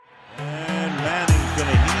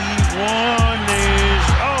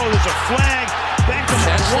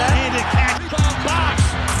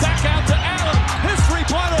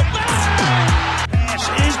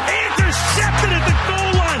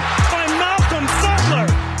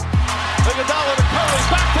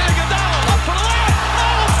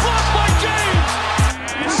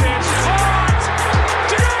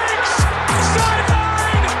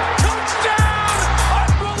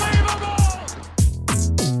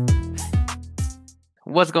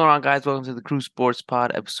What's going on, guys? Welcome to the Crew Sports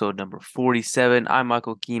Pod, episode number 47. I'm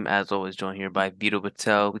Michael Keem, as always, joined here by Vito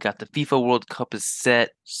Patel. We got the FIFA World Cup is set.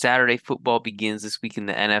 Saturday football begins this week in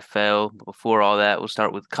the NFL. But before all that, we'll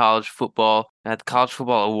start with college football. We had the college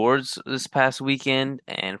football awards this past weekend,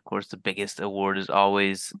 and of course, the biggest award is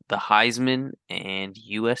always the Heisman. And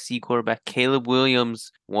USC quarterback Caleb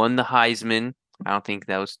Williams won the Heisman. I don't think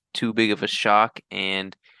that was too big of a shock,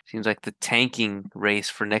 and seems like the tanking race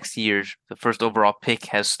for next year, the first overall pick,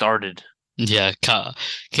 has started. Yeah,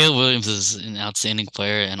 Caleb Williams is an outstanding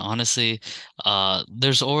player, and honestly,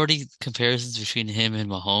 there's already comparisons between him and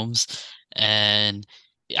Mahomes, and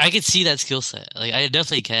I could see that skill set. Like I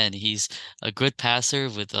definitely can. He's a good passer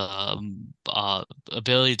with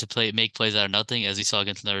ability to make plays out of nothing, as we saw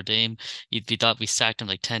against Notre Dame. We thought we sacked him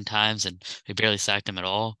like 10 times, and we barely sacked him at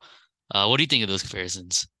all. What do you think of those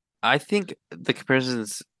comparisons? I think the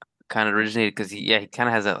comparisons kind of originated because he kind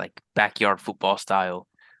of has that like backyard football style.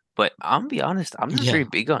 But I'm gonna be honest, I'm not very Yeah.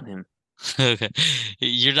 big on him. Okay.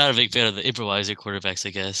 You're not a big fan of the improviser quarterbacks,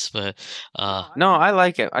 I guess, but No, I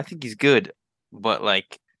like it. I think he's good, but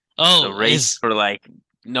like the oh, race for like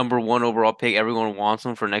number one overall pick, everyone wants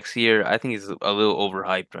him for next year. I think he's a little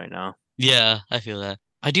overhyped right now. yeah, I feel that.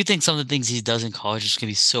 I do think some of the things he does in college is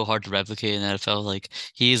gonna be so hard to replicate in the NFL. Like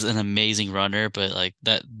he is an amazing runner, but like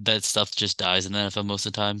that stuff just dies in the NFL most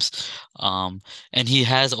of the times. Um, and he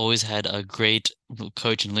has always had a great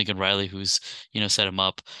coach in Lincoln Riley who's, set him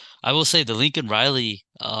up. I will say the Lincoln Riley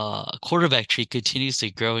quarterback tree continues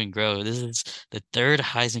to grow and grow. This is the third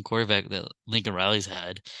Heisman quarterback that Lincoln Riley's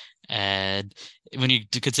had. And when you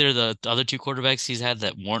consider the other two quarterbacks he's had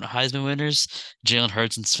that weren't Heisman winners, Jalen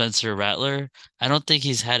Hurts and Spencer Rattler, I don't think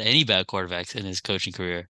he's had any bad quarterbacks in his coaching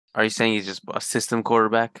career. Are you saying he's just a system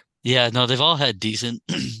quarterback? Yeah, no, they've all had decent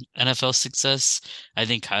NFL success. I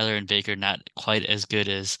think Kyler and Baker not quite as good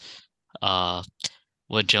as uh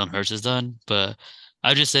what Jalen Hurts has done, but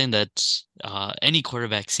I'm just saying that any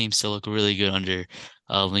quarterback seems to look really good under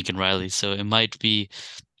Lincoln Riley, so it might be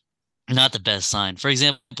not the best sign. For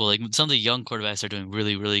example, like some of the young quarterbacks are doing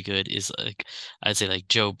really, really good is like I'd say like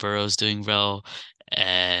Joe Burrow's doing well,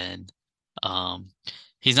 and um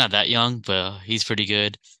he's not that young, but he's pretty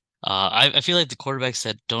good. I feel like the quarterbacks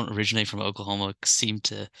that don't originate from Oklahoma seem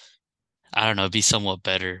to, I don't know, be somewhat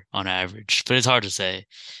better on average, but it's hard to say.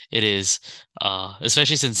 It is,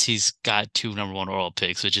 especially since he's got two number one overall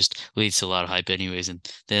picks, which just leads to a lot of hype anyways, and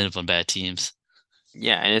they end up on bad teams.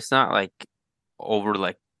 Yeah, and it's not like over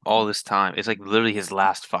like all this time. It's like literally his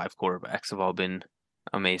last five quarterbacks have all been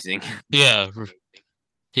amazing. Yeah,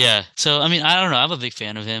 yeah. So I mean, I don't know. I'm a big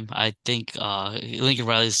fan of him. I think Lincoln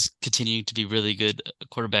Riley's continuing to be really good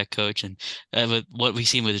quarterback coach, and with what we've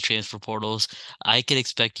seen with the transfer portals, I could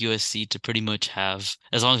expect USC to pretty much have,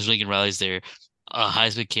 as long as Lincoln Riley's there, a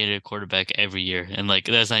Heisman candidate quarterback every year. And like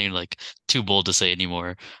that's not even like too bold to say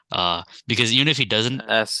anymore. Because even if he doesn't,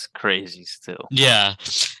 That's crazy still. yeah,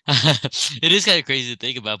 it is kind of crazy to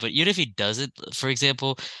think about. But even if he doesn't, for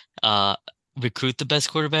example, uh, recruit the best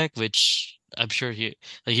quarterback, which I'm sure he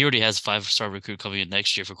already has 5-star recruit coming in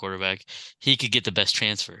next year for quarterback, he could get the best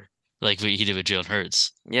transfer, like what he did with Jalen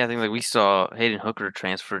Hurts. Yeah, I think like we saw Hayden Hooker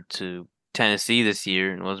transfer to Tennessee this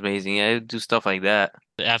year and it was amazing. Yeah, he'd do stuff like that.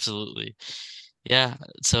 Absolutely, yeah.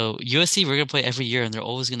 So USC, we're gonna play every year, and they're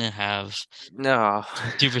always gonna have No.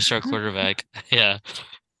 superstar quarterback. Yeah.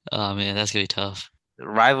 Oh man, that's gonna be tough.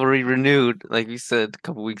 Rivalry renewed, like we said a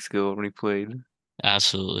couple weeks ago when we played.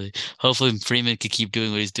 Absolutely. Hopefully Freeman could keep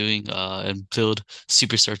doing what he's doing, and build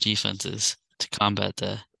superstar defenses to combat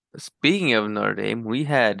that. Speaking of Notre Dame, we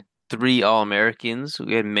had three All-Americans.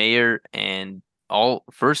 We had Mayer and all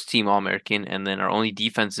first team All-American, and then our only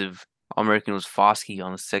defensive All-American was Foskey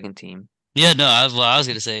on the second team. Yeah, no, I was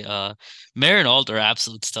gonna say, Mayer and Alt are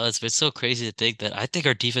absolute studs, but it's so crazy to think that I think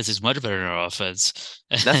our defense is much better than our offense.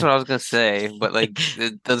 That's what I was gonna say, but like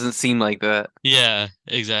it doesn't seem like that. Yeah,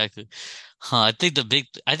 exactly. Huh, I think the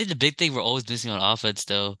big thing we're always missing on offense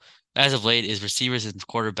though, as of late, is receivers and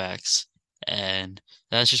quarterbacks. And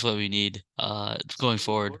that's just what we need going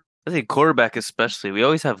forward. I think quarterback especially. We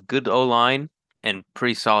always have good O-line and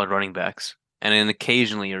pretty solid running backs, and then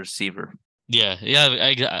occasionally a receiver. Yeah,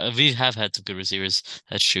 yeah, we have had some good receivers.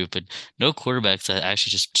 That's true, but no quarterbacks that actually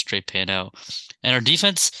just straight pan out. And our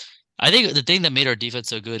defense, I think the thing that made our defense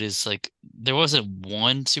so good is like there wasn't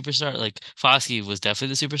one superstar. Like Foskey was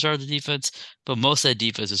definitely the superstar of the defense, but most of that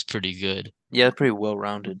defense was pretty good. Yeah, pretty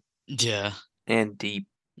well-rounded Yeah. and deep.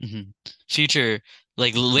 hmm Future,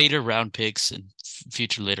 like later round picks and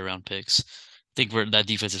future later round picks. I think that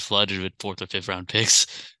defense is flooded with fourth or fifth round picks.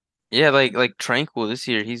 Yeah, like Tranquil this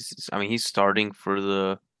year. He's I mean he's starting for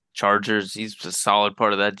the Chargers, he's a solid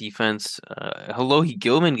part of that defense. Alohi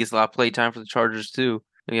Gilman gets a lot of play time for the Chargers too.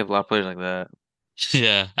 We have a lot of players like that.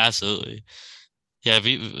 Yeah, absolutely. Yeah,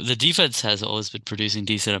 the defense has always been producing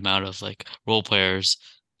decent amount of like role players.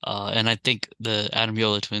 And I think the Adam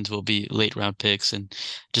Yola twins will be late round picks and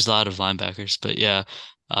just a lot of linebackers. But yeah,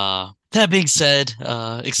 that being said,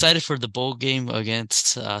 excited for the bowl game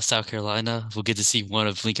against South Carolina. We'll get to see one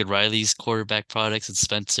of Lincoln Riley's quarterback products and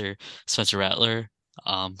Spencer Rattler.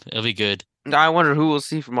 It'll be good. I wonder who we'll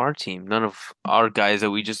see from our team. None of our guys that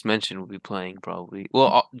we just mentioned will be playing probably.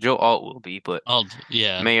 Well, Joe Alt will be, but Oh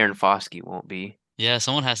yeah. Mayer and Foskey won't be. Yeah,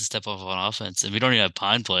 someone has to step up on offense, and we don't even have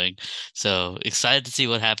Pine playing. So excited to see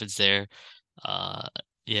what happens there. Uh,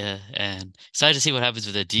 yeah, and excited to see what happens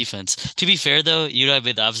with the defense. To be fair, though, you know, I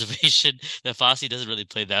made the observation that Fossey doesn't really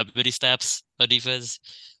play that many snaps on defense,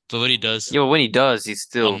 but when he does, Yeah, but when he does, he a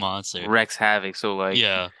still monster. wrecks havoc. So like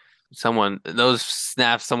Yeah, those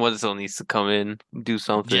snaps, someone still needs to come in, do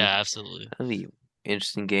something. yeah, absolutely. That'll be an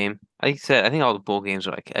interesting game. Like I said, I think all the bowl games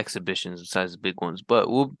are like exhibitions besides the big ones. But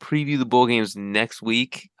we'll preview the bowl games next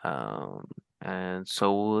week. And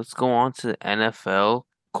so let's go on to the NFL.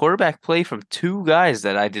 Quarterback play from two guys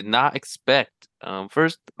that I did not expect.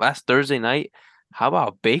 First, last Thursday night, how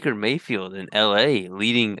about Baker Mayfield in LA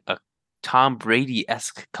leading a Tom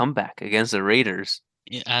Brady-esque comeback against the Raiders?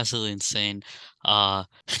 Yeah, absolutely insane. Uh,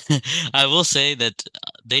 I will say that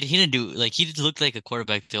he didn't do like he looked like a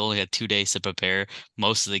quarterback that only had 2 days to prepare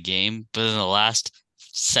most of the game, but in the last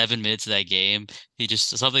 7 minutes of that game, he just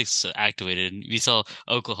something's activated, and we saw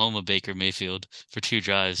Oklahoma Baker Mayfield for 2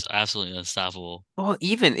 drives, absolutely unstoppable. Well,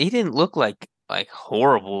 even he didn't look like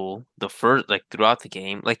horrible the first like throughout the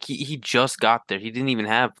game. Like he just got there. He didn't even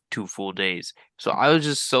have 2 full days. So I was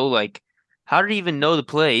just so like, how did he even know the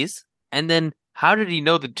plays? And then how did he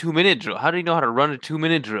know the 2 minute drill? How did he know how to run a 2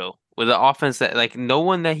 minute drill with an offense that like no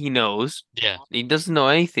one that he knows? Yeah. He doesn't know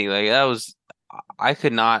anything. Like that was I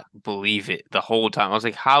could not believe it the whole time. I was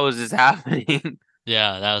like, how is this happening?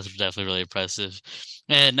 Yeah, that was definitely really impressive.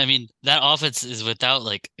 And I mean, that offense is without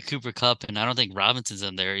like Cooper Cup, and I don't think Robinson's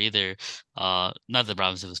in there either. Not that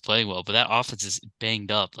Robinson was playing well, but that offense is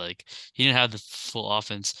banged up. Like he didn't have the full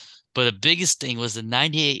offense. But the biggest thing was the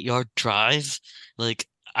 98-yard drive. Like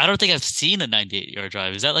I don't think I've seen a 98-yard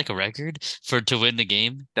drive. Is that like a record for to win the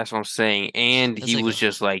game? That's what I'm saying. And That's he like was a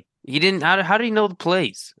just like he didn't how did he know the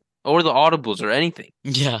plays or the audibles or anything?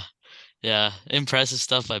 yeah. Yeah, impressive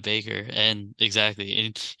stuff by Baker, and exactly,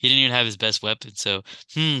 and he didn't even have his best weapon. So,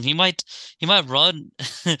 he might run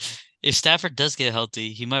if Stafford does get healthy.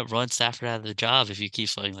 He might run Stafford out of the job if he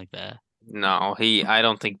keeps playing like that. No, I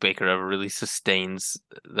don't think Baker ever really sustains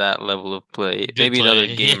that level of play. Good Maybe another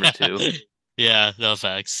play, game or yeah, two. yeah, no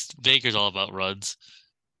facts. Baker's all about runs.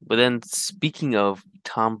 But then speaking of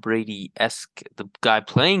Tom Brady-esque, the guy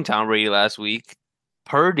playing Tom Brady last week,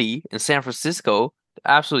 Purdy in San Francisco,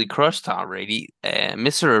 absolutely crushed Tom Brady. And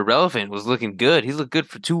Mr. Irrelevant was looking good. He's looked good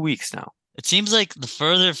for 2 weeks now. It seems like the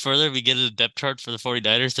further we get in the depth chart for the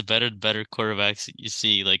 49ers, the better quarterbacks you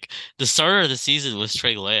see. Like the starter of the season was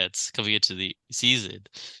Trey Lance coming into the season,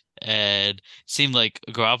 and it seemed like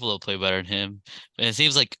Garoppolo played better than him. And it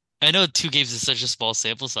seems like I know 2 games is such a small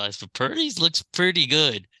sample size, but Purdy's looks pretty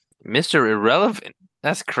good. Mr. Irrelevant.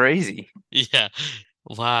 That's crazy. Yeah.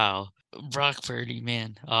 Wow. Brock Purdy,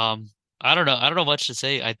 man. I don't know. I don't know much to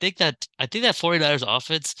say. I think that 49ers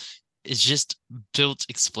offense is just built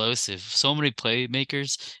explosive. So many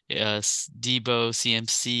playmakers. Debo,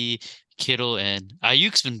 CMC, Kittle, and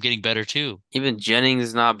Ayuk's been getting better too. Even Jennings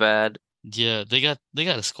is not bad. Yeah, they got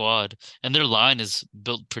a squad, and their line is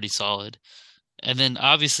built pretty solid. And then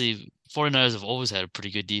obviously 49ers have always had a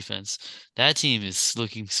pretty good defense. That team is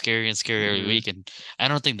looking scary and scary every Hmm. week, and I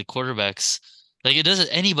don't think the quarterbacks like it doesn't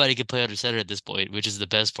anybody can play under center at this point, which is the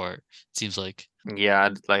best part, it seems like. Yeah,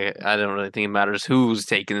 like I don't really think it matters who's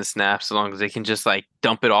taking the snaps, as long as they can just like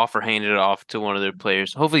dump it off or hand it off to one of their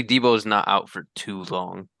players. Hopefully, Debo's not out for too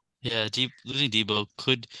long. Yeah, losing Debo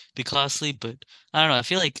could be costly, but I don't know. I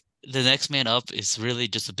feel like the next man up is really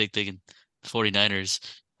just a big thing in 49ers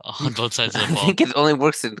on both sides of the I ball. think it only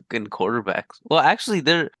works in quarterbacks. Well, actually,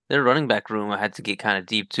 their running back room had to get kind of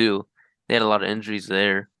deep too. They had a lot of injuries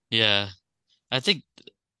there. Yeah, I think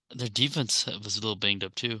their defense was a little banged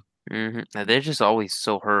up too. They're just always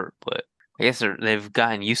so hurt, but I guess they've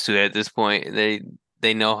gotten used to it at this point.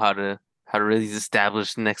 They know how to really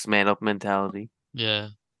establish next man up mentality. Yeah.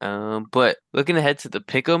 But looking ahead to the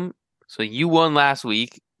pick'em, so you won last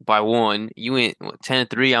week by one. You went what,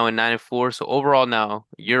 10-3. I went 9-4. So overall now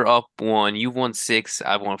you're up one. You've won six.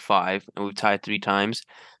 I've won five, and we've tied 3 times.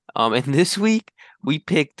 And this week we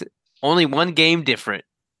picked only one game different.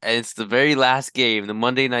 and it's the very last game, the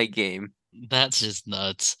Monday night game. That's just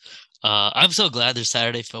nuts. I'm so glad there's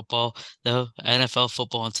Saturday football, though. NFL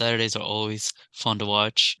football on Saturdays are always fun to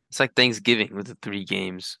watch. It's like Thanksgiving with the three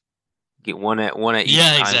games. Get one at each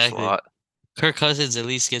Yeah, time exactly. slot. Kirk Cousins at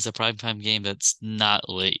least gets a primetime game that's not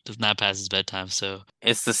late, does not pass his bedtime. So,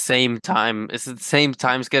 It's the same time. It's the same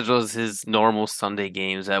time schedule as his normal Sunday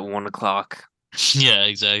games at 1 o'clock. yeah,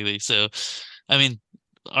 exactly. So, I mean,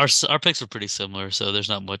 our picks were pretty similar, so there's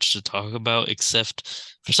not much to talk about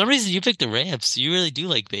except for some reason you picked the Rams. You really do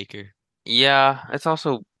like Baker. Yeah, it's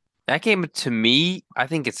also that game to me, I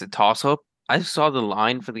think it's a toss up. I saw the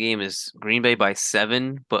line for the game is Green Bay by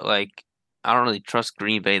 7, but like I don't really trust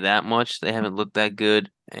Green Bay that much. They haven't looked that good.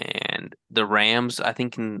 And the Rams, I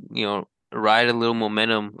think can, ride a little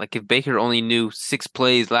momentum. Like if Baker only knew 6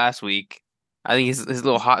 plays last week, I think his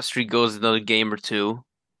little hot streak goes another game or two,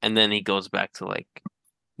 and then he goes back to like,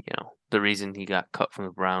 the reason he got cut from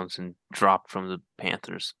the Browns and dropped from the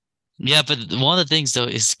Panthers. Yeah, but one of the things though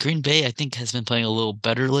is Green Bay, I think, has been playing a little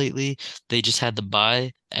better lately. They just had the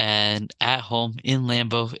bye and at home in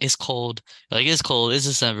Lambeau. It's cold. Like it's cold. It's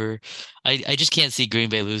December. I just can't see Green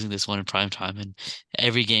Bay losing this one in prime time. And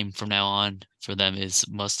every game from now on for them is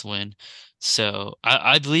must win. So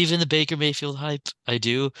I believe in the Baker Mayfield hype. I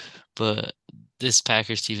do, but this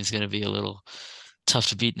Packers team is gonna be a little tough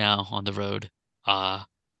to beat now on the road. Uh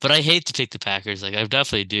but I hate to pick the Packers. Like I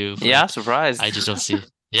definitely do, Yeah, but surprised. I just don't see.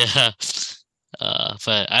 Yeah.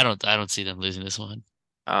 But I don't see them losing this one.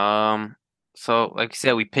 Um, so like I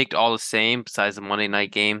said, we picked all the same besides the Monday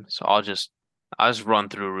night game. So I'll just run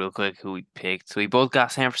through real quick who we picked. So we both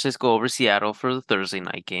got San Francisco over Seattle for the Thursday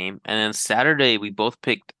night game. And then Saturday we both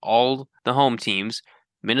picked all the home teams.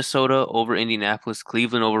 Minnesota over Indianapolis,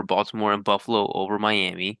 Cleveland over Baltimore, and Buffalo over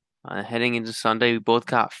Miami. Heading into Sunday, we both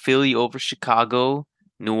got Philly over Chicago,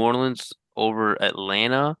 New Orleans over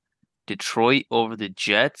Atlanta, Detroit over the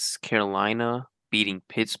Jets, Carolina beating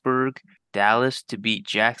Pittsburgh, Dallas to beat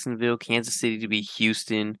Jacksonville, Kansas City to beat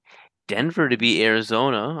Houston, Denver to beat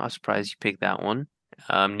Arizona. I'm surprised you picked that one.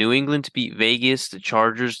 New England to beat Vegas, the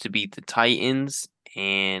Chargers to beat the Titans,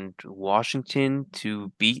 and Washington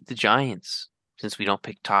to beat the Giants, since we don't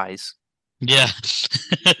pick ties. Yeah.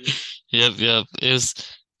 Yep, yep. It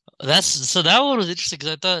was that's so that one was interesting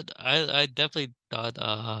because I definitely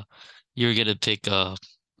thought you were gonna pick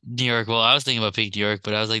New York. Well, I was thinking about picking New York,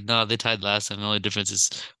 but I was like, no, they tied last time. The only difference is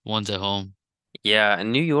one's at home. Yeah,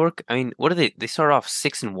 and New York, I mean, what are they? They start off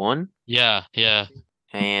 6-1, Yeah, yeah,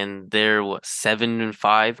 and they're what,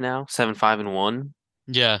 7-5 now? 7-5-1.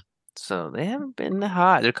 yeah. So they haven't been that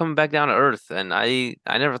hot. They're coming back down to earth, and I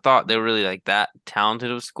never thought they were really like that talented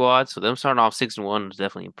of a squad. So them starting off 6-1 was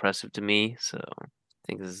definitely impressive to me. So I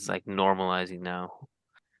think this is like normalizing now.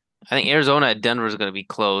 I think Arizona at Denver is going to be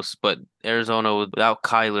close, but Arizona without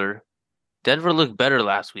Kyler, Denver looked better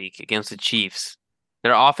last week against the Chiefs.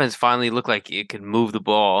 Their offense finally looked like it could move the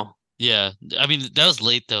ball. Yeah. I mean, that was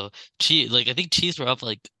late though. Like I think Chiefs were up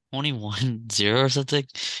like 21-0 or something,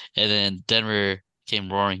 and then Denver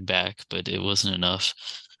came roaring back, but it wasn't enough.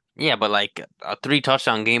 Yeah, but like a three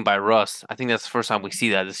touchdown game by Russ, I think that's the first time we see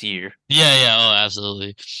that this year. Yeah, yeah, oh,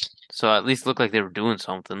 absolutely. So at least looked like they were doing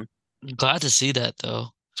something. Glad to see that though,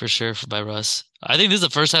 for sure by Russ. I think this is the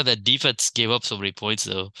first time that defense gave up so many points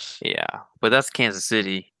though. Yeah, but that's Kansas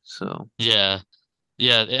City, so. Yeah.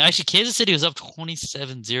 Yeah, actually Kansas City was up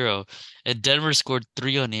 27-0 and Denver scored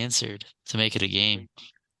three unanswered to make it a game.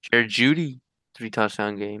 Jared Judy, three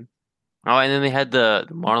touchdown game. Oh, and then they had the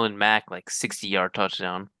Marlon Mack like 60-yard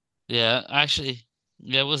touchdown. Yeah, actually,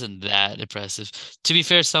 yeah, it wasn't that impressive. To be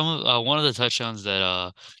fair, one of the touchdowns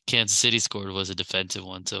that Kansas City scored was a defensive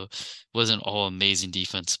one, so it wasn't all amazing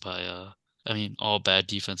defense by I mean all bad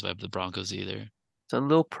defense by the Broncos either. It's a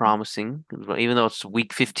little promising, even though it's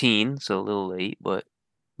week 15, so a little late, but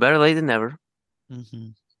better late than never. Hmm.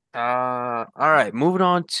 All right, moving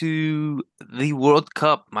on to the World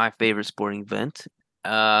Cup, my favorite sporting event.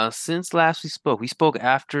 Since last we spoke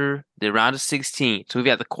after the round of 16. So we've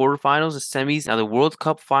got the quarterfinals, the semis. Now the World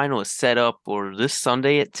Cup final is set up for this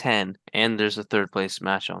Sunday at 10, and there's a third place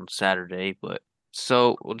match on Saturday. But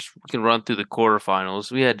so we can run through the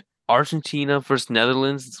quarterfinals. We had Argentina versus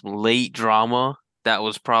Netherlands. It's late drama. That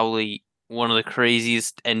was probably one of the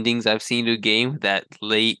craziest endings I've seen to a game. That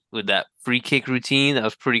late with that free kick routine, that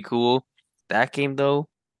was pretty cool. That game though,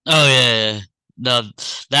 Oh yeah, yeah. No,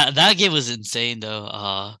 that game was insane though.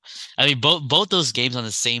 I mean both those games on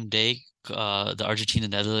the same day, the Argentina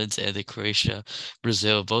Netherlands and the Croatia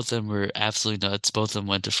Brazil, both of them were absolutely nuts. Both of them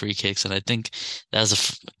went to free kicks, and I think that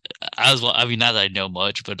was I mean not that I know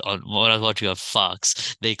much, but when I was watching on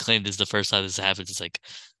Fox, they claimed this is the first time this happens. It's like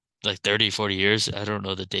like 30, 40 years. I don't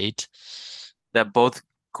know the date. That both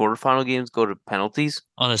quarterfinal games go to penalties.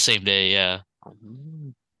 On the same day, yeah.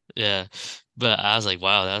 Mhm. Yeah. But I was like,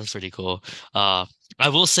 wow, that was pretty cool. Uh, I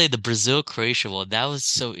will say the Brazil Croatia one, that was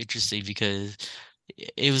so interesting because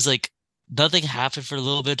it was like nothing happened for a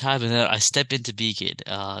little bit of time, and then I step into Beacon,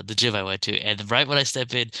 the gym I went to, and right when I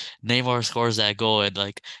step in, Neymar scores that goal, and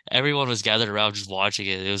like everyone was gathered around just watching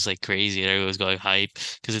it. It was like crazy, and everyone was going hype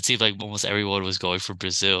because it seemed like almost everyone was going for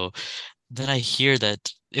Brazil. Then I hear that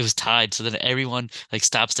it was tied, so then everyone like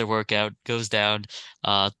stops their workout, goes down,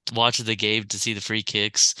 watches the game to see the free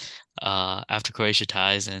kicks, after Croatia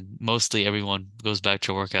ties, and mostly everyone goes back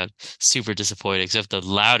to workout super disappointed, except the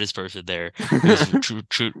loudest person there who was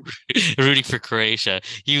rooting for Croatia.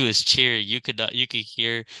 He was cheering. You could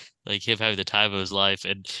hear like him having the time of his life,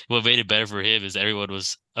 and what made it better for him is everyone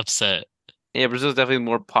was upset. Yeah, Brazil's definitely the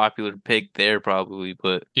more popular pick there, probably.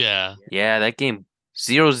 But Yeah. yeah, that game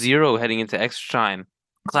 0-0 heading into extra time.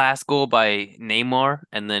 Class goal by Neymar,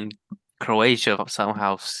 and then Croatia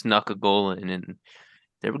somehow snuck a goal in, and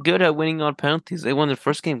they were good at winning on penalties. They won their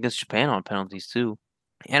first game against Japan on penalties too.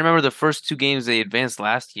 And remember the first two games they advanced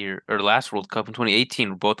last year or last World Cup in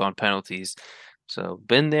 2018 were both on penalties. So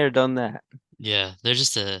been there, done that. Yeah, they're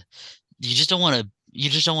just a you just don't want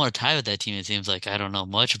to tie with that team. It seems like I don't know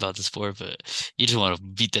much about the sport, but you just want to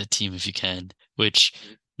beat that team if you can, which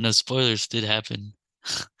no spoilers did happen.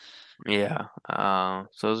 Yeah.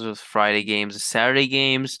 So those are the Friday games. The Saturday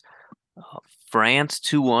games, uh, France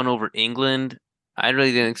 2-1 over England. I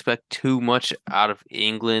really didn't expect too much out of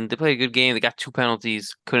England. They played a good game. They got two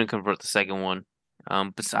penalties, couldn't convert the second one.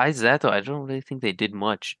 Besides that, though, I don't really think they did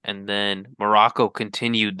much. And then Morocco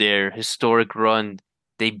continued their historic run.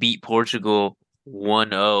 They beat Portugal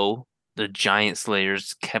 1-0. The Giant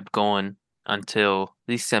Slayers kept going until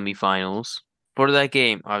the semifinals. For that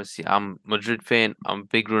game, obviously, I'm a Madrid fan. I'm a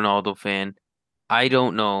big Ronaldo fan. I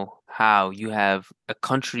don't know how you have a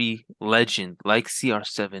country legend like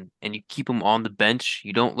CR7 and you keep him on the bench.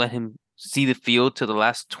 You don't let him see the field to the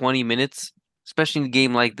last 20 minutes, especially in a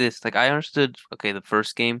game like this. Like I understood, okay, the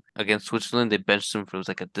first game against Switzerland, they benched him for it was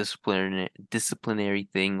like a disciplinary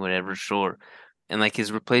thing, whatever, sure. And like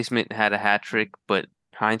his replacement had a hat trick, but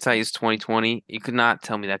hindsight is 2020. You could not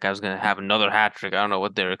tell me that guy was gonna have another hat trick. I don't know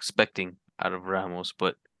what they're expecting out of Ramos,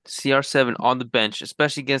 but CR7 on the bench,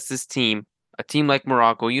 especially against this team, a team like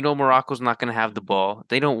Morocco, you know Morocco's not going to have the ball.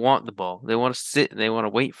 They don't want the ball. They want to sit. They want to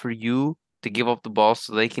wait for you to give up the ball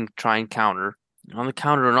so they can try and counter. On the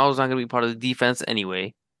counter, Ronaldo's not going to be part of the defense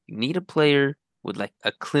anyway. You need a player with like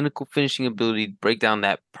a clinical finishing ability to break down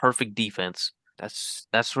that perfect defense. That's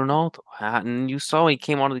Ronaldo. And you saw he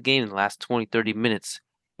came onto the game in the last 20, 30 minutes.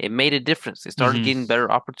 It made a difference. They started Hmm. getting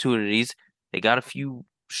better opportunities. They got a few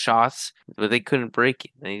shots, but they couldn't break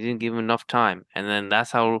it. And he didn't give him enough time. And then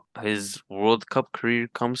that's how his World Cup career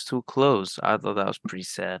comes to a close. I thought that was pretty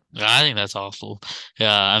sad. I think that's awful.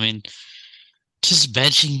 Yeah, I mean, just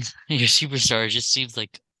benching your superstar just seems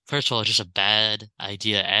like, first of all, just a bad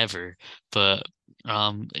idea ever. But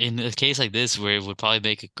in a case like this, where it would probably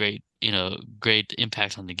make a great, great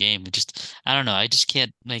impact on the game, it just, I don't know, I just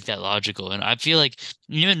can't make that logical. And I feel like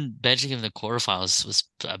even benching him in the quarterfinals was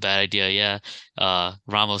a bad idea. Yeah,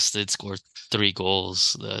 Ramos did score 3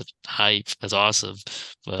 goals. The hype is awesome,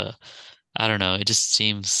 but I don't know. It just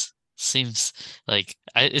seems like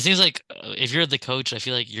it seems like if you're the coach, I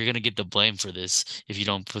feel like you're gonna get the blame for this if you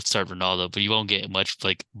don't start Ronaldo, but you won't get much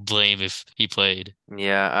like blame if he played.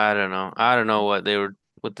 Yeah, I don't know. I don't know what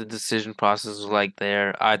the decision process was like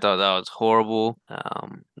there. I thought that was horrible.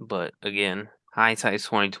 But again, hindsight's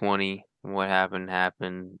 2020. What happened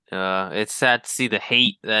happened. It's sad to see the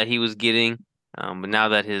hate that he was getting. But now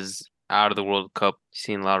that his out of the World Cup,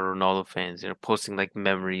 seeing a lot of Ronaldo fans, posting like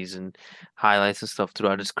memories and highlights and stuff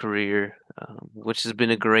throughout his career, which has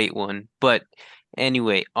been a great one. But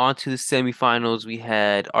anyway, on to the semifinals. We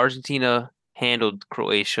had Argentina handled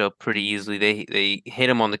Croatia pretty easily. They hit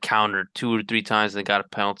them on the counter 2 or 3 times and they got a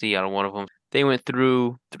penalty out of one of them. They went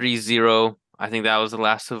through 3-0. I think that was the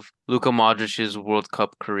last of Luka Modric's World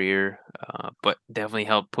Cup career, but definitely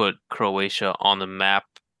helped put Croatia on the map.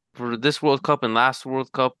 For this World Cup and last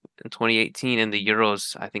World Cup in 2018 and the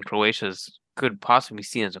Euros, I think Croatia's could possibly be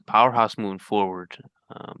seen as a powerhouse moving forward.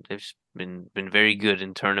 They've just been very good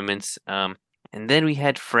in tournaments. And then we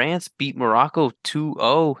had France beat Morocco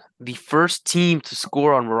 2-0. The first team to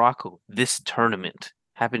score on Morocco this tournament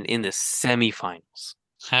happened in the semifinals.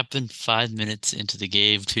 Happened 5 minutes into the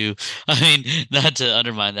game too. I mean, not to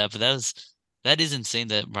undermine that, but that is insane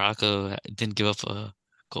that Morocco didn't give up a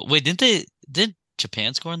goal. Wait, didn't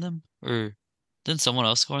Japan score on them? Or didn't someone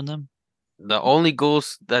else score on them? The only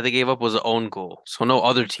goals that they gave up was an own goal, so no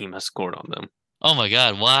other team has scored on Oh my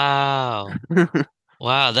God. Wow. them.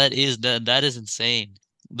 Wow, that is insane.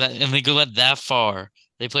 That and they go out that far.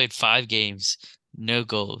 They played 5 games, no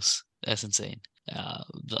goals. That's insane.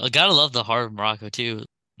 I gotta love the heart of Morocco too.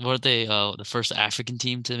 Weren't they the first African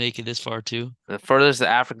team to make it this far too? The furthest the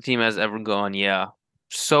African team has ever gone, yeah.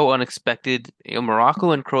 So unexpected.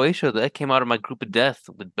 Morocco and Croatia, that came out of my group of death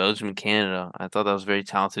with Belgium and Canada. I thought that was a very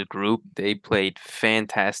talented group. They played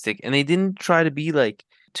fantastic, and they didn't try to be like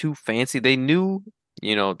too fancy. They knew,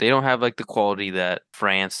 they don't have like the quality that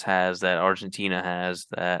France has, that Argentina has,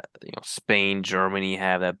 that Spain, Germany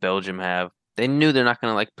have, that Belgium have. They knew they're not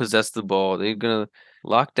gonna like possess the ball. They're gonna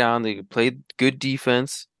lock down. They play good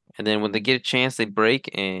defense, and then when they get a chance, they break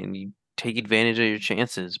and you take advantage of your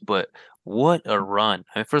chances. But what a run.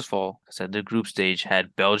 I mean, first of all, I said the group stage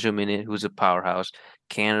had Belgium in it, who's a powerhouse.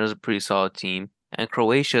 Canada's a pretty solid team. And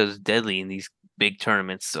Croatia is deadly in these big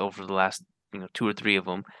tournaments over the last, two or three of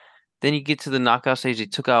them. Then you get to the knockout stage, they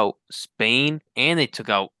took out Spain and they took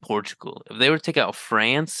out Portugal. If they were to take out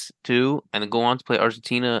France too and then go on to play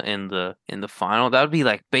Argentina in the final, that would be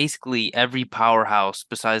like basically every powerhouse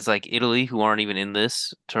besides like Italy, who aren't even in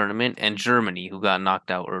this tournament, and Germany, who got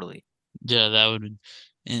knocked out early. Yeah, that would be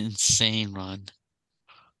an insane run.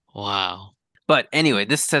 Wow. But anyway,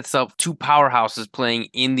 this sets up two powerhouses playing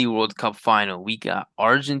in the World Cup final. We got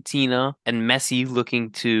Argentina and Messi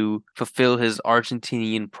looking to fulfill his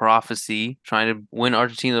Argentinian prophecy, trying to win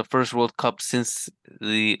Argentina the first World Cup since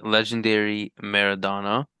the legendary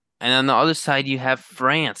Maradona. And on the other side, you have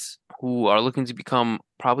France, who are looking to become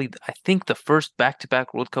probably, I think, the first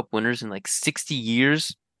back-to-back World Cup winners in like 60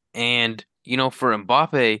 years. And, for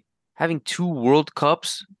Mbappe, having two World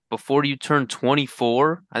Cups before you turn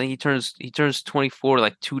 24. I think he turns 24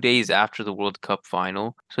 like 2 days after the World Cup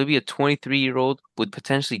final. So he'd be a 23-year-old with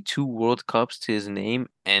potentially two World Cups to his name.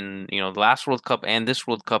 And the last World Cup and this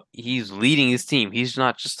World Cup, he's leading his team. He's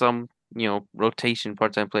not just some rotation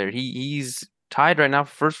part-time player. He's tied right now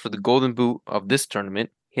first for the Golden Boot of this tournament.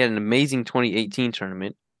 He had an amazing 2018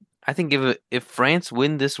 tournament. I think if France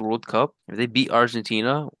win this World Cup, if they beat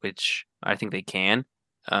Argentina, which I think they can,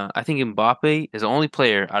 I think Mbappe is the only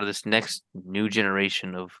player out of this next new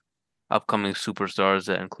generation of upcoming superstars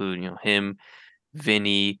that include, him,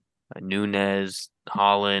 Vinny, Nunez,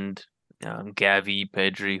 Holland, Gavi,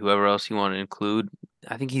 Pedri, whoever else you want to include.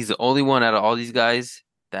 I think he's the only one out of all these guys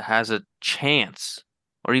that has a chance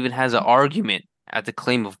or even has an argument at the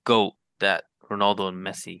claim of GOAT that Ronaldo and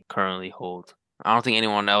Messi currently hold. I don't think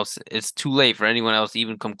anyone else, it's too late for anyone else to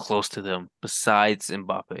even come close to them besides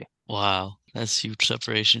Mbappe. Wow. That's huge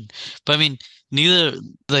separation. But I mean, neither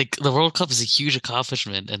like the World Cup is a huge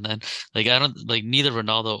accomplishment and then like I don't like neither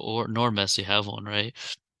Ronaldo or nor Messi have one, right?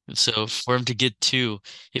 So for him to get two,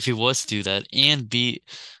 if he was to do that and beat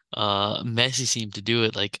Messi seemed to do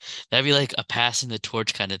it, like that'd be like a passing the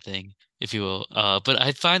torch kind of thing, if you will. But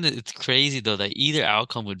I find that it's crazy though that either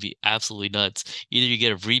outcome would be absolutely nuts. Either you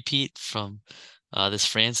get a repeat from this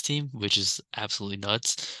France team, which is absolutely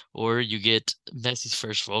nuts, or you get Messi's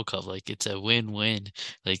first World Cup. Like it's a win-win.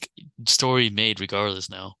 Like story made regardless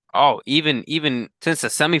now. Oh, even since the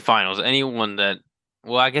semifinals, anyone that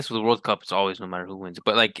well, I guess with the World Cup, it's always no matter who wins.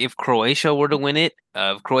 But like if Croatia were to win it,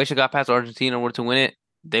 if Croatia got past Argentina were to win it,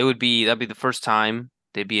 that'd be the first time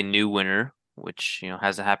they'd be a new winner, which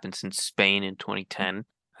hasn't happened since Spain in 2010.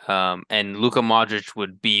 And Luka Modric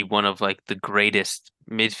would be one of like the greatest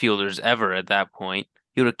midfielders ever at that point.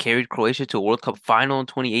 He would have carried Croatia to a World Cup final in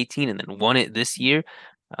 2018 and then won it this year.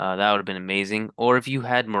 That would have been amazing. Or if you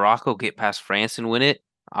had Morocco get past France and win it,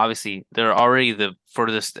 obviously they're already the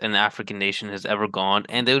furthest an African nation has ever gone,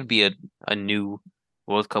 and they would be a new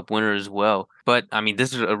World Cup winner as well. But I mean,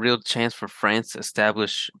 this is a real chance for France to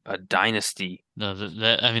establish a dynasty. No,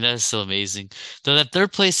 that I mean that is still amazing. Though that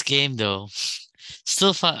third place game though,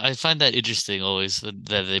 still I find that interesting always that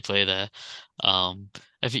they play that. Um,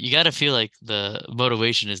 you got to feel like the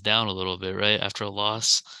motivation is down a little bit, right, after a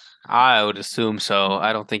loss. I would assume so.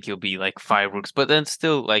 I don't think you'll be like fireworks, but then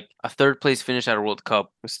still, like a third place finish at a World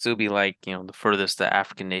Cup would still be like the furthest the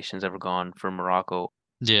African nation's ever gone for Morocco.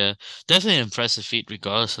 Yeah, definitely an impressive feat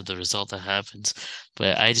regardless of the result that happens.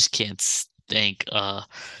 But I just can't think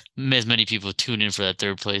as many people tune in for that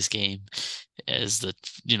third place game as the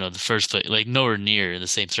first place, like nowhere near in the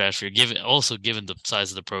same stratosphere. Given the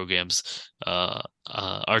size of the programs,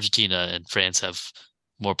 Argentina and France have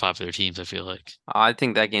more popular teams, I feel like. I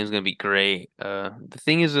think that game's gonna be great. The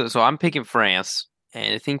thing is, so I'm picking France,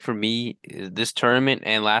 and the thing for me is this tournament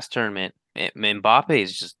and last tournament, Mbappe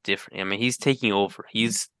is just different. I mean, he's taking over.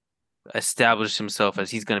 He's established himself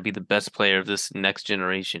as he's going to be the best player of this next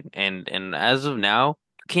generation. And as of now,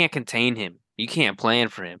 you can't contain him. You can't plan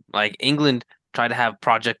for him. Like England tried to have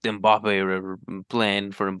Project Mbappe or whatever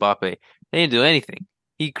plan for Mbappe. They didn't do anything.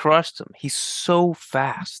 He crushed him. He's so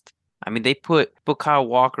fast. I mean, they put Kyle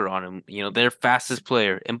Walker on him, their fastest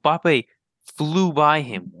player. Mbappe flew by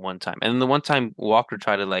him one time. And then the one time Walker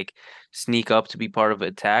tried to like sneak up to be part of an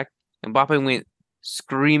attack, Mbappe went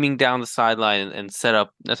screaming down the sideline and set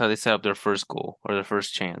up. That's how they set up their first goal or their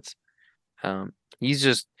first chance. Um, he's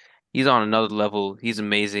just he's on another level. He's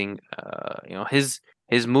amazing.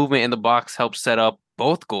 His movement in the box helped set up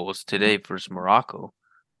both goals today versus Morocco.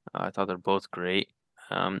 I thought they're both great.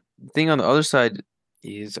 The thing on the other side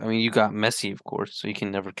is, I mean, you got Messi, of course, so you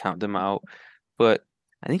can never count them out. But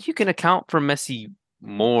I think you can account for Messi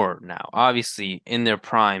more now. Obviously, in their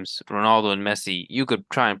primes, Ronaldo and Messi, you could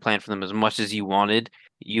try and plan for them as much as you wanted.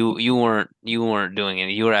 You weren't doing it.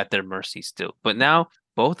 You were at their mercy still. But now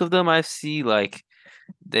both of them I see like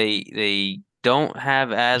they don't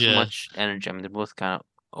have as Yeah, much energy. I mean, they're both kind of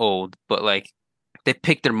old, but like they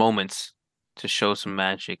pick their moments to show some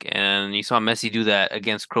magic. And you saw Messi do that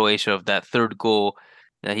against Croatia of that third goal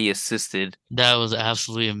that he assisted. that was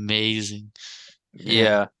absolutely amazing. Yeah,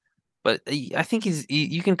 Yeah. But I think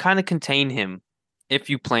you can kind of contain him if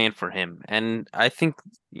you plan for him. And I think,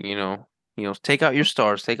 take out your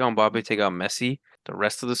stars, take out Mbappe, take out Messi, the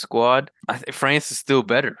rest of the squad. I think France is still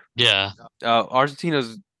better. yeah,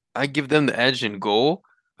 Argentina's, I give them the edge in goal.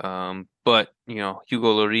 But Hugo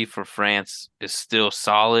Lloris for France is still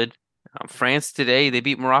solid. France today, they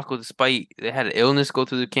beat Morocco despite they had an illness go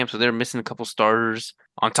through the camp, so they're missing a couple starters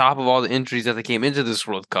on top of all the injuries that they came into this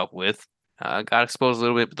World Cup with. Got exposed a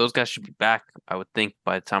little bit, but those guys should be back, I would think,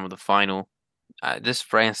 by the time of the final. This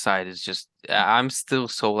France side is just, I'm still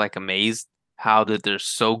so like amazed how that they're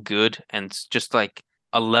so good and it's just like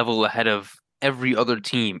a level ahead of every other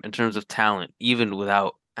team in terms of talent, even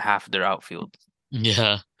without half their outfield.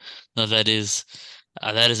 yeah. No, that is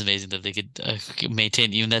amazing that they could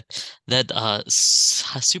maintain even that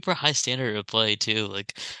super high standard of play too.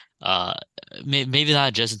 Like, uh, maybe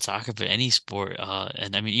not just in soccer, but any sport.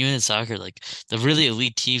 And I mean, even in soccer, like the really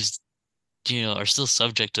elite teams, are still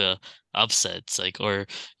subject to upsets, like or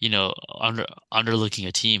underlooking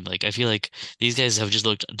a team. Like I feel like these guys have just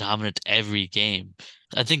looked dominant every game.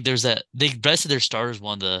 I think there's that they rest of their starters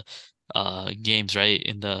won the games right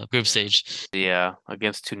in the group stage. Yeah,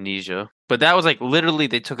 against Tunisia. But that was like literally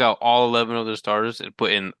they took out all 11 of their starters and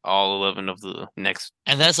put in all 11 of the next.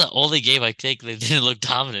 And that's the only game I think they didn't look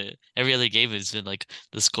dominant. Every other game has been like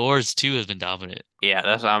the scores too has been dominant. Yeah,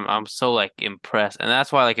 I'm so like impressed. And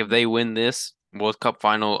that's why like if they win this World Cup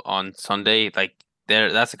final on Sunday, like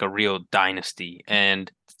that's like a real dynasty. And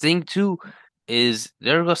the thing too is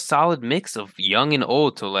they're a solid mix of young and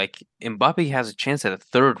old. So like Mbappe has a chance at a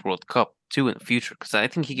third World Cup too in the future because I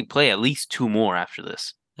think he can play at least two more after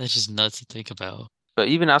this. That's just nuts to think about. But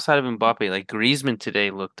even outside of Mbappe, like Griezmann today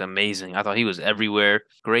looked amazing. I thought he was everywhere.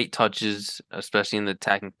 Great touches, especially in the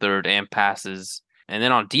attacking third and passes. And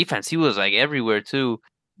then on defense, he was like everywhere too.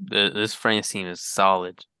 This France team is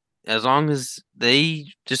solid. As long as they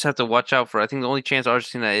just have to watch out for, I think the only chance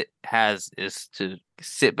Argentina has is to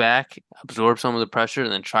sit back, absorb some of the pressure,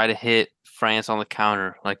 and then try to hit France on the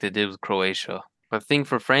counter like they did with Croatia. But the thing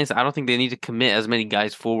for France, I don't think they need to commit as many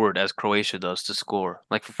guys forward as Croatia does to score.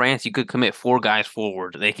 Like for France, you could commit four guys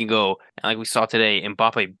forward. They can go, and like we saw today,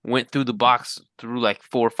 Mbappe went through the box through like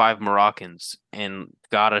four or five Moroccans and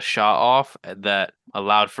got a shot off that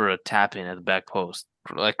allowed for a tap in at the back post.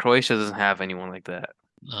 Like Croatia doesn't have anyone like that.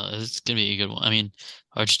 It's gonna be a good one. I mean,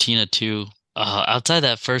 Argentina too. Outside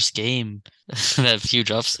that first game, that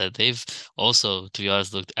huge upset, they've also, to be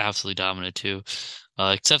honest, looked absolutely dominant too.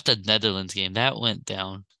 Except that Netherlands game, that went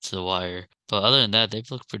down to the wire. But other than that, they've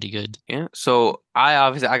looked pretty good. Yeah. So I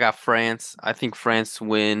got France. I think France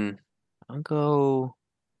win. I'll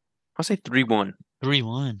say 3-1.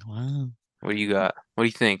 3-1. Wow. What do you got? What do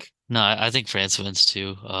you think? No, I think France wins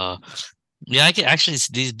too. Yeah, I can actually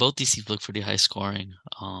both these teams look pretty high scoring.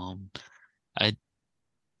 I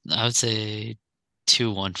I would say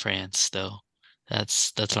 2-1 France though.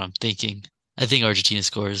 That's what I'm thinking. I think Argentina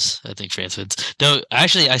scores. I think France wins. No,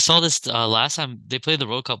 actually, I saw this last time they played the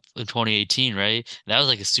World Cup in 2018, right? That was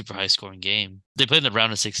like a super high scoring game. They played in the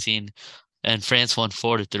round of 16, and France won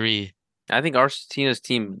 4-3. I think Argentina's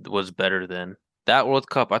team was better than that World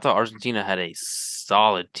Cup. I thought Argentina had a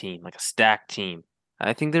solid team, like a stacked team.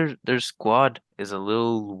 I think their squad is a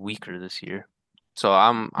little weaker this year. So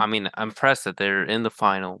I'm impressed that they're in the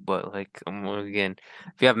final, but like again,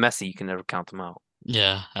 if you have Messi, you can never count them out.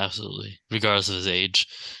 Yeah, absolutely. Regardless of his age.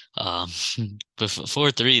 Um, but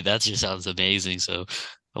 4-3, that just sounds amazing. So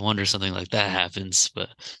I wonder if something like that happens. But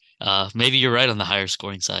maybe you're right on the higher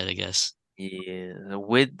scoring side, I guess. Yeah,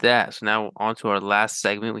 with that, so now on to our last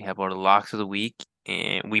segment. We have our locks of the week,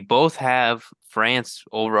 and we both have France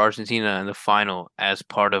over Argentina in the final as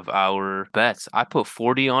part of our bets. I put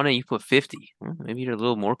 40 on it, you put 50. Maybe you're a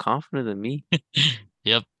little more confident than me.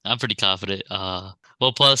 Yep, I'm pretty confident.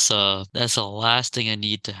 Well, plus, that's the last thing I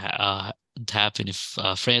need to happen. If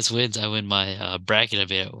France wins, I win my bracket I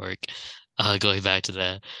made at work. Going back to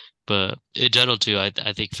that, but in general too, I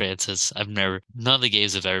think France has. I've never none of the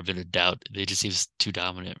games have ever been a doubt. They just seem too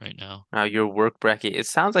dominant right now. Now your work bracket, it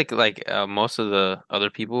sounds like most of the other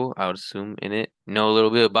people, I would assume, in it know a little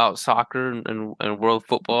bit about soccer and world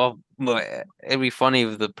football, but it'd be funny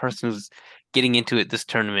if the person who's getting into it this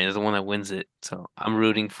tournament is the one that wins it. So I'm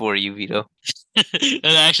rooting for you, Vito. And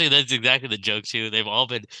actually, that's exactly the joke too. They've all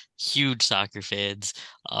been huge soccer fans,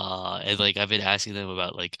 and like I've been asking them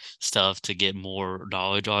about like stuff to get more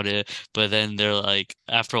knowledge on it, but then they're like,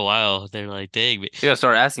 after a while, they're like, "Dang, They gotta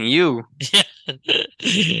start asking you. yeah."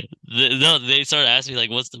 No, they started asking me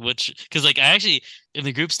like, "What's the which?" Because like I actually in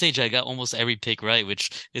the group stage, I got almost every pick right,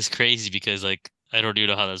 which is crazy because like I don't even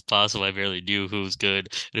know how that's possible. I barely knew who was good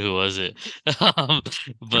and who wasn't. Um,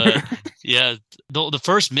 but yeah, the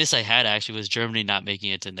first miss I had actually was Germany not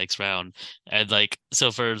making it to the next round, and like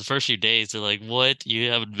so for the first few days, they're like, "What?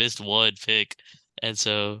 You haven't missed one pick." And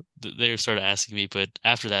so they started asking me, but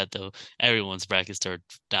after that, though, everyone's bracket started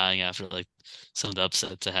dying after like some of the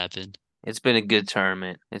upsets that happened. It's been a good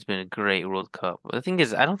tournament. It's been a great World Cup. But the thing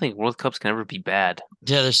is, I don't think World Cups can ever be bad.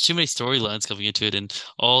 Yeah, there's too many storylines coming into it, and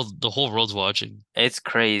all the whole world's watching. It's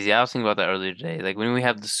crazy. I was thinking about that earlier today. Like when we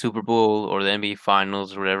have the Super Bowl or the NBA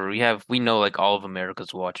Finals or whatever, we know like all of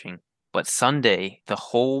America's watching. But Sunday, the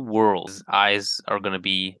whole world's eyes are gonna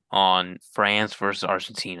be on France versus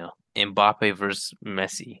Argentina, Mbappe versus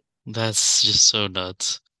Messi. That's just so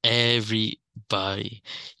nuts. Everybody,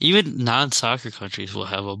 even non-soccer countries, will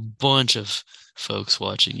have a bunch of folks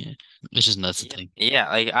watching it. It's just nuts to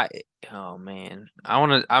Yeah, think. yeah. Oh man,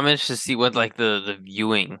 I'm interested to see what like the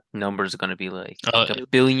viewing numbers are gonna be like Uh, a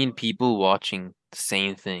billion people watching the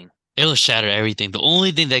same thing. It'll shatter everything. The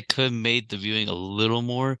only thing that could have made the viewing a little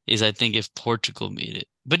more is I think if Portugal made it.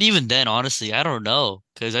 But even then, honestly, I don't know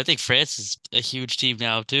because I think France is a huge team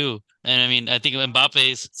now too. And I mean, I think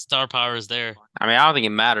Mbappe's star power is there. I mean, I don't think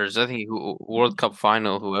it matters. I think World Cup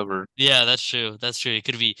final, whoever. Yeah, that's true. That's true. It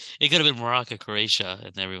could have been Morocco, Croatia,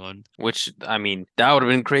 and everyone. Which I mean, that would have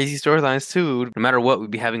been crazy storylines too. No matter what, we'd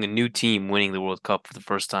be having a new team winning the World Cup for the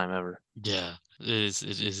first time ever. Yeah, it is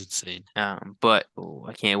insane. But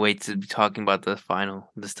I can't wait to be talking about the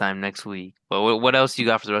final this time next week. But what else you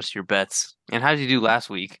got for the rest of your bets? And how did you do last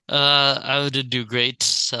week? I would do great.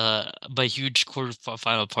 By huge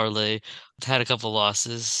final parlay. Had a couple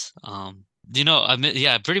losses. I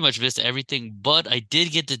pretty much missed everything, but I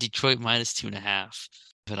did get the Detroit -2.5.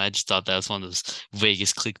 And I just thought that was one of those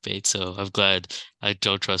Vegas clickbait. So I'm glad I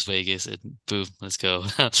don't trust Vegas. And boom, let's go.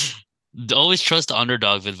 Always trust the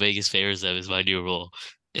underdog when Vegas favors them is my new rule.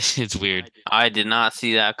 It's weird. I did not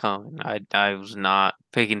see that coming. I was not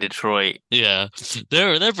picking Detroit. Yeah,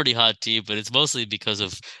 they're a pretty hot team, but it's mostly because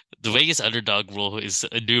of the Vegas underdog rule is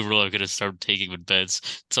a new rule I'm gonna start taking with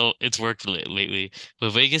bets. So it's worked lately.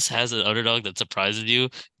 But Vegas has an underdog that surprises you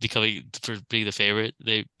becoming for being the favorite.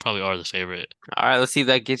 They probably are the favorite. All right, let's see if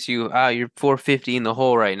that gets you. You're 450 in the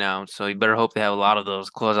hole right now, so you better hope they have a lot of those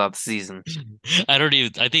close out the season. I don't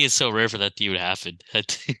even. I think it's so rare for that to even happen.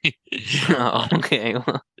 Oh, okay.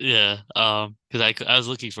 Yeah, because I was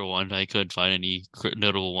looking for one, I couldn't find any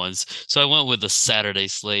notable ones, so I went with the Saturday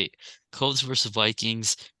slate: Colts versus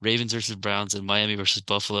Vikings, Ravens versus Browns, and Miami versus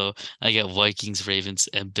Buffalo. I got Vikings, Ravens,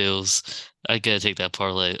 and Bills. I gotta take that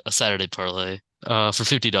parlay, a Saturday parlay, for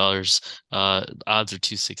 $50. Odds are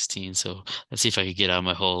 216, so let's see if I could get out of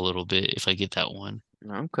my hole a little bit if I get that one.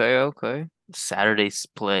 Okay, okay. Saturday's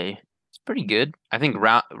play. It's pretty good. I think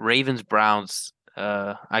Ra Ravens Browns.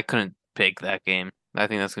 I couldn't pick that game. I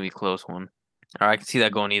think that's gonna be a close one. Or I can see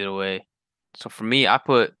that going either way. So for me, I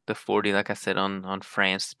put the 40, like I said, on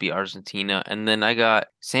France to beat Argentina, and then I got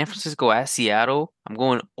San Francisco at Seattle. I'm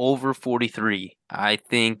going over 43. I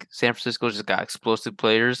think San Francisco just got explosive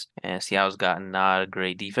players, and Seattle's got not a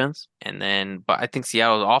great defense. But I think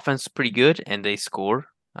Seattle's offense is pretty good, and they score.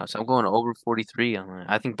 So I'm going over 43 on that.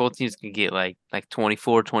 I think both teams can get like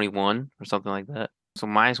 24, 21 or something like that. So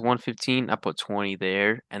 -115, I put 20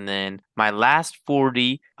 there. And then my last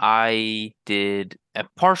 40, I did a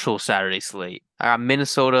partial Saturday slate. I got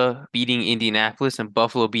Minnesota beating Indianapolis and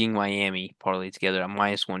Buffalo beating Miami parlay together at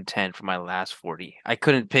 -110 for my last 40. I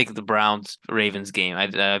couldn't pick the Browns Ravens game.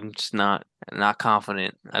 I'm just not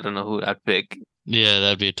confident. I don't know who I'd pick. Yeah,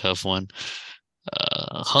 that'd be a tough one.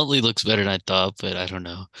 Huntley looks better than I thought, but I don't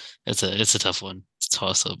know. It's a tough one. It's a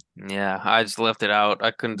toss up. Yeah, I just left it out. I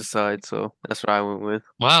couldn't decide, so that's what I went with.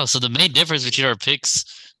 Wow, so the main difference between our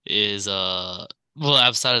picks is well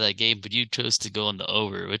outside of that game, but you chose to go on the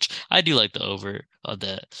over, which I do like the over on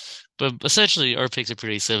that. But essentially our picks are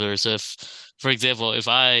pretty similar. So if for example, if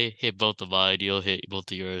I hit both of mine, you'll hit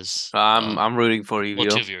both of yours. I'm rooting for you, Well,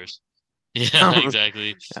 two Vito. of yours. Yeah,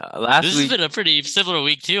 exactly. Last This has week, been a pretty similar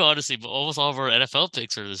week too, honestly, but almost all of our NFL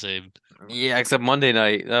picks are the same. yeah, except Monday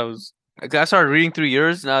night. That was I started reading through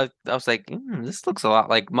yours, and I was like, this looks a lot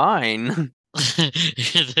like mine.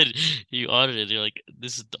 And then you audited, you're like,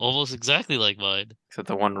 this is almost exactly like mine. Except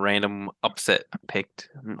the one random upset I picked.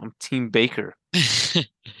 I'm Team Baker. But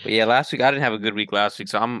yeah, last week I didn't have a good week last week,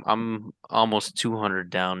 so I'm almost 200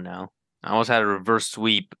 down now. I almost had a reverse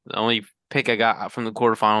sweep. The only pick I got from the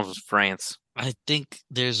quarterfinals was France. I think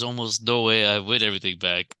there's almost no way I win everything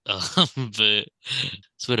back. But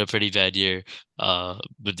it's been a pretty bad year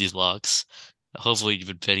with these locks. Hopefully you've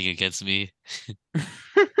been betting against me.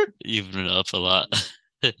 You've been up a lot.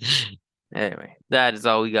 Anyway, that is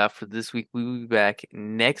all we got for this week. We will be back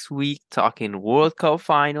next week talking World Cup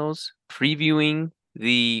finals, previewing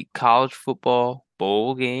the college football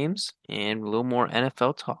bowl games, and a little more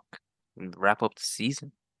NFL talk. And wrap up the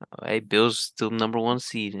season. Hey, Bills still #1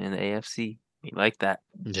 seed in the AFC. We like that.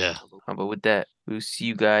 Yeah. But with that, we'll see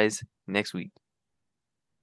you guys next week.